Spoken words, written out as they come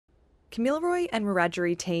Kamilaroi and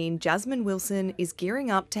Wiradjuri teen Jasmine Wilson is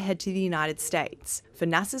gearing up to head to the United States for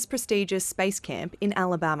NASA's prestigious space camp in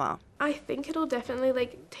Alabama. I think it'll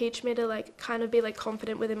definitely teach me to kind of be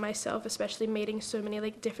confident within myself, especially meeting so many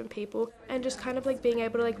different people, and just kind of being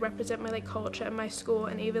able to represent my culture and my school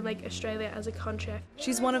and even Australia as a country.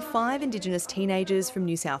 She's one of 5 Indigenous teenagers from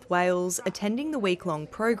New South Wales attending the week-long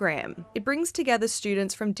program. It brings together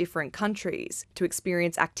students from different countries to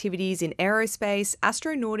experience activities in aerospace,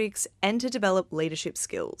 astronautics, and to develop leadership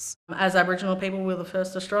skills. As Aboriginal people, we're the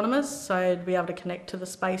first astronomers, so to be able to connect to the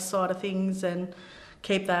space side of things and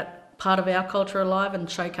keep that part of our culture alive and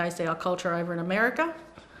showcase our culture over in America,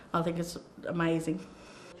 I think it's amazing.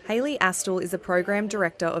 Hayley Astle is the Program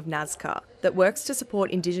Director of NASCA that works to support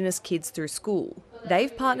Indigenous kids through school.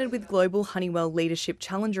 They've partnered with Global Honeywell Leadership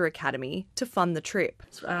Challenger Academy to fund the trip.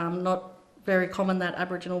 It's not very common that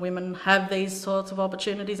Aboriginal women have these sorts of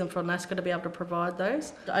opportunities, and for NASCA to be able to provide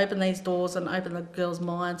those, to open these doors and open the girls'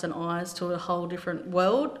 minds and eyes to a whole different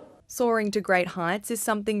world. Soaring to great heights is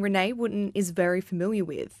something Renee Wooten is very familiar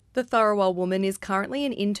with. The Tharawal woman is currently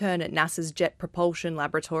an intern at NASA's Jet Propulsion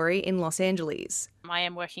Laboratory in Los Angeles. I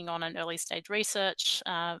am working on an early stage research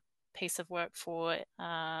piece of work for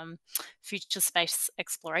future space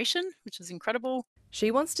exploration, which is incredible. She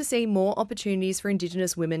wants to see more opportunities for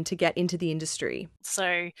Indigenous women to get into the industry.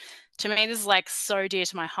 So to me, this is so dear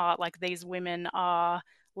to my heart. These women are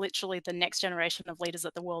literally the next generation of leaders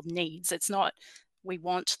that the world needs. It's not we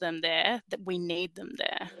want them there, that we need them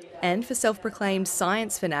there. And for self-proclaimed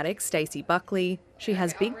science fanatic Stacey Buckley, she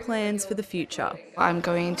has big plans for the future. I'm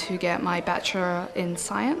going to get my Bachelor in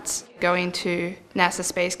Science. Going to NASA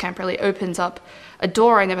Space Camp really opens up a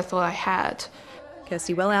door I never thought I had.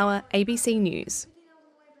 Kirsty Wellauer, ABC News.